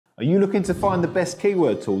Are you looking to find the best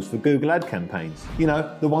keyword tools for Google ad campaigns? You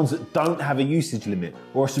know, the ones that don't have a usage limit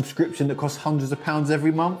or a subscription that costs hundreds of pounds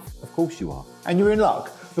every month? Of course you are. And you're in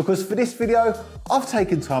luck, because for this video, I've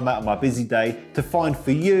taken time out of my busy day to find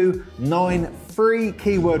for you 9 free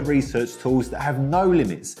keyword research tools that have no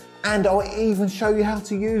limits, and I'll even show you how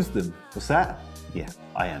to use them. What's that? Yeah,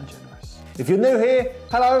 I am generous. If you're new here,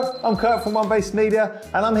 hello, I'm Kurt from One Base Media,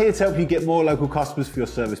 and I'm here to help you get more local customers for your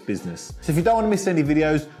service business. So if you don't want to miss any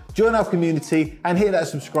videos, join our community and hit that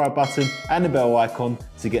subscribe button and the bell icon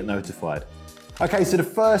to get notified. Okay, so the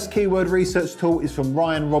first keyword research tool is from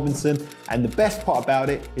Ryan Robinson, and the best part about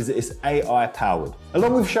it is that it's AI powered.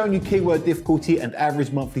 Along with showing you keyword difficulty and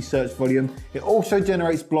average monthly search volume, it also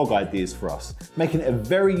generates blog ideas for us, making it a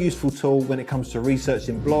very useful tool when it comes to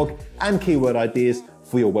researching blog and keyword ideas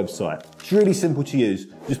for your website. It's really simple to use.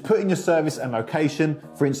 Just put in your service and location,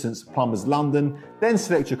 for instance, Plumbers London, then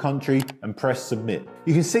select your country and press submit.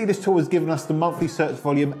 You can see this tool has given us the monthly search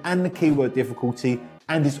volume and the keyword difficulty,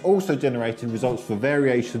 and it's also generating results for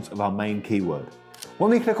variations of our main keyword.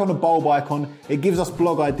 When we click on the bulb icon, it gives us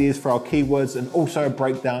blog ideas for our keywords and also a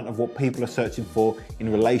breakdown of what people are searching for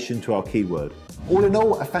in relation to our keyword. All in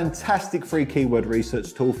all, a fantastic free keyword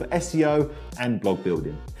research tool for SEO and blog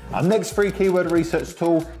building. Our next free keyword research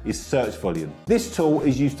tool is Search Volume. This tool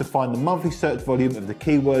is used to find the monthly search volume of the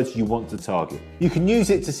keywords you want to target. You can use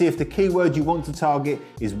it to see if the keyword you want to target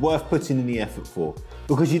is worth putting in the effort for,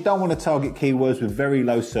 because you don't want to target keywords with very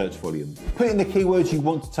low search volume. Put in the keywords you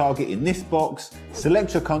want to target in this box,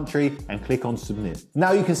 select your country and click on submit.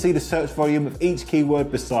 Now you can see the search volume of each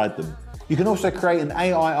keyword beside them. You can also create an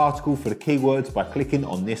AI article for the keywords by clicking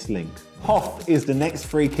on this link. Hoff is the next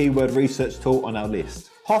free keyword research tool on our list.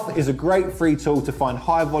 Hoff is a great free tool to find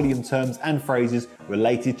high volume terms and phrases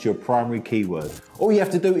related to your primary keyword. All you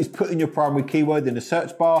have to do is put in your primary keyword in the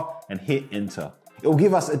search bar and hit enter. It will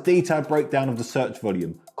give us a detailed breakdown of the search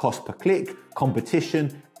volume, cost per click,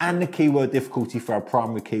 competition, and the keyword difficulty for our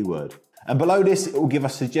primary keyword. And below this, it will give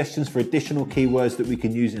us suggestions for additional keywords that we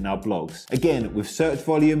can use in our blogs. Again, with search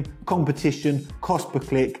volume, competition, cost per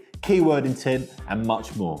click, keyword intent, and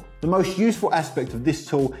much more. The most useful aspect of this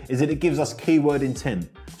tool is that it gives us keyword intent.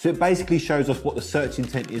 So it basically shows us what the search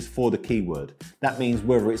intent is for the keyword. That means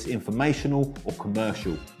whether it's informational or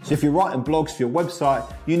commercial. So if you're writing blogs for your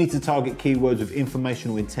website, you need to target keywords with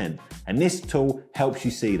informational intent, and this tool helps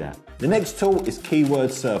you see that. The next tool is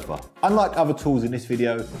Keyword Surfer. Unlike other tools in this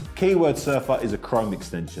video, Keyword Surfer is a Chrome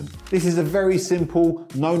extension. This is a very simple,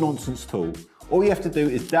 no-nonsense tool. All you have to do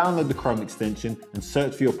is download the Chrome extension and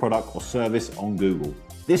search for your product or service on Google.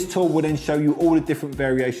 This tool will then show you all the different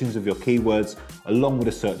variations of your keywords along with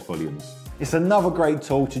the search volumes. It's another great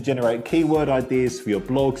tool to generate keyword ideas for your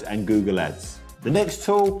blogs and Google Ads. The next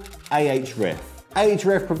tool, Ahrefs.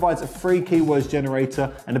 Ahrefs provides a free keywords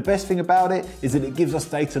generator, and the best thing about it is that it gives us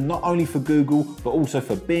data not only for Google but also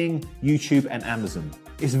for Bing, YouTube and Amazon.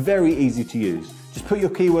 It's very easy to use. Just put your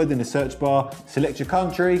keyword in the search bar, select your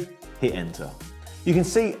country, hit enter. You can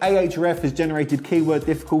see Ahrefs has generated keyword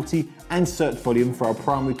difficulty and search volume for our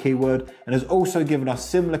primary keyword, and has also given us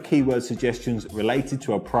similar keyword suggestions related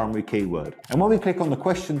to our primary keyword. And when we click on the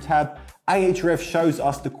question tab, Ahrefs shows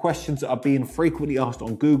us the questions that are being frequently asked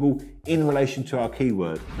on Google in relation to our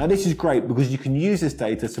keyword. Now this is great because you can use this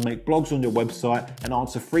data to make blogs on your website and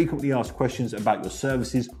answer frequently asked questions about your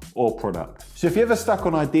services or product. So if you're ever stuck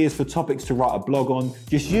on ideas for topics to write a blog on,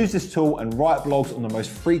 just use this tool and write blogs on the most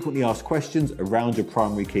frequently asked questions around your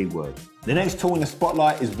primary keyword. The next tool in the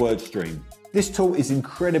spotlight is Wordstream. This tool is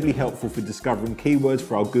incredibly helpful for discovering keywords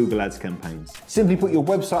for our Google Ads campaigns. Simply put your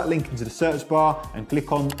website link into the search bar and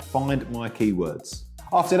click on Find My Keywords.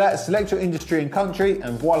 After that, select your industry and country,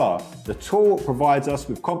 and voila, the tool provides us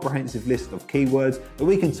with a comprehensive list of keywords that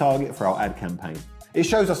we can target for our ad campaign. It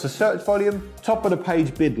shows us the search volume, top of the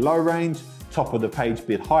page bid low range, top of the page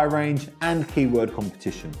bid high range, and keyword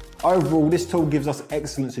competition. Overall, this tool gives us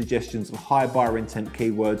excellent suggestions of high buyer intent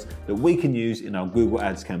keywords that we can use in our Google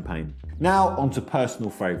Ads campaign. Now onto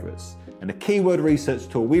personal favorites, and the keyword research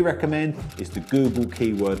tool we recommend is the Google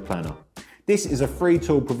Keyword Planner. This is a free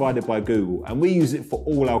tool provided by Google, and we use it for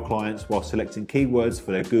all our clients while selecting keywords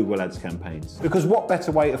for their Google Ads campaigns. Because what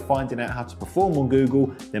better way of finding out how to perform on Google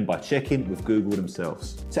than by checking with Google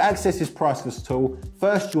themselves? To access this priceless tool,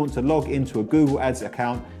 first you want to log into a Google Ads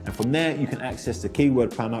account, and from there you can access the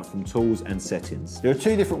Keyword Planner from Tools and Settings. There are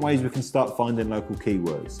 2 different ways we can start finding local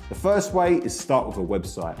keywords. The first way is start with a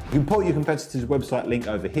website. You can put your competitor's website link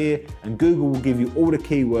over here, and Google will give you all the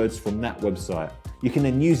keywords from that website. You can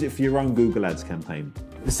then use it for your own Google Ads campaign.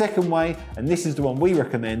 The second way, and this is the one we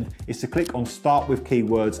recommend, is to click on Start with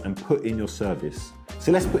Keywords and put in your service.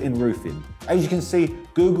 So let's put in roofing. As you can see,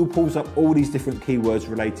 Google pulls up all these different keywords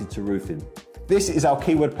related to roofing. This is our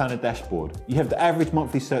keyword planner dashboard. You have the average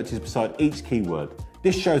monthly searches beside each keyword.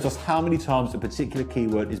 This shows us how many times a particular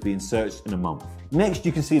keyword is being searched in a month. Next,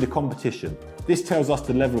 you can see the competition. This tells us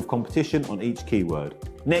the level of competition on each keyword.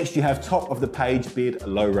 Next, you have top of the page bid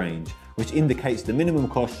low range, which indicates the minimum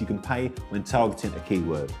cost you can pay when targeting a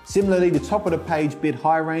keyword. Similarly, the top of the page bid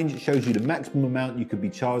high range shows you the maximum amount you could be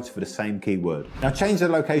charged for the same keyword. Now change the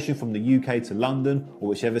location from the UK to London or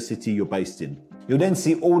whichever city you're based in. You'll then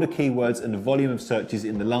see all the keywords and the volume of searches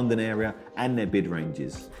in the London area and their bid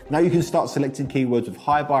ranges. Now you can start selecting keywords with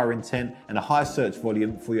high buyer intent and a high search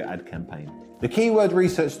volume for your ad campaign. The keyword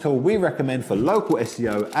research tool we recommend for local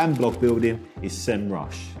SEO and blog building is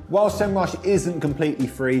SEMRush. While SEMRush isn't completely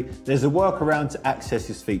free, there's a workaround to access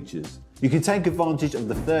its features. You can take advantage of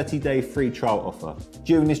the 30-day free trial offer.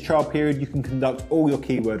 During this trial period, you can conduct all your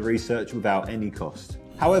keyword research without any cost.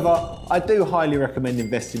 However, I do highly recommend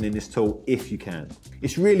investing in this tool if you can.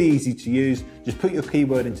 It's really easy to use. Just put your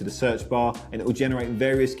keyword into the search bar and it will generate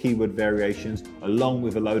various keyword variations along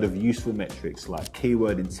with a load of useful metrics like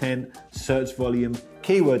keyword intent, search volume,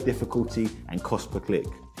 keyword difficulty, and cost per click.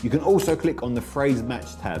 You can also click on the phrase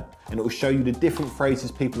match tab and it will show you the different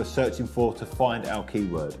phrases people are searching for to find our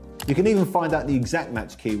keyword. You can even find out the exact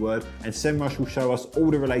match keyword, and SEMRush will show us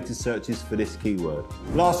all the related searches for this keyword.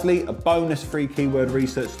 Lastly, a bonus free keyword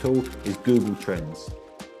research tool is Google Trends.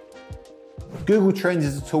 Google Trends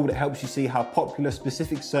is a tool that helps you see how popular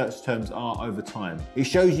specific search terms are over time. It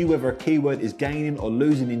shows you whether a keyword is gaining or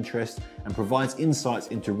losing interest and provides insights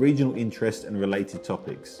into regional interest and related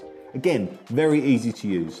topics. Again, very easy to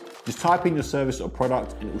use. Just type in your service or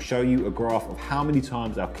product and it will show you a graph of how many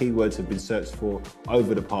times our keywords have been searched for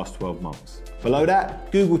over the past 12 months. Below that,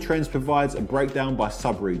 Google Trends provides a breakdown by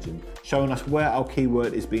sub-region, showing us where our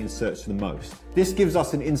keyword is being searched the most. This gives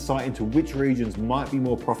us an insight into which regions might be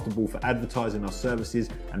more profitable for advertising our services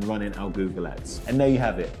and running our Google ads. And there you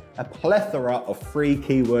have it, a plethora of free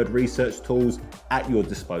keyword research tools at your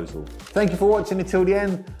disposal. Thank you for watching until the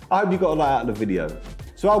end. I hope you got a lot out of the video.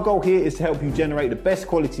 So our goal here is to help you generate the best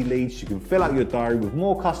quality leads so you can fill out your diary with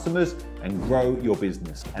more customers and grow your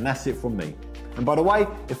business. And that's it from me. And by the way,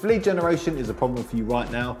 if lead generation is a problem for you right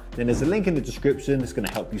now, then there's a link in the description that's going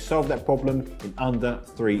to help you solve that problem in under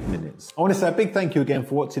 3 minutes. I want to say a big thank you again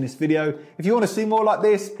for watching this video. If you want to see more like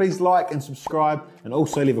this, please like and subscribe, and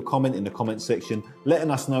also leave a comment in the comment section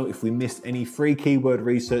letting us know if we missed any free keyword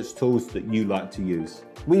research tools that you like to use.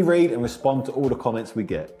 We read and respond to all the comments we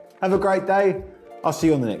get. Have a great day. I'll see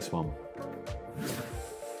you on the next one.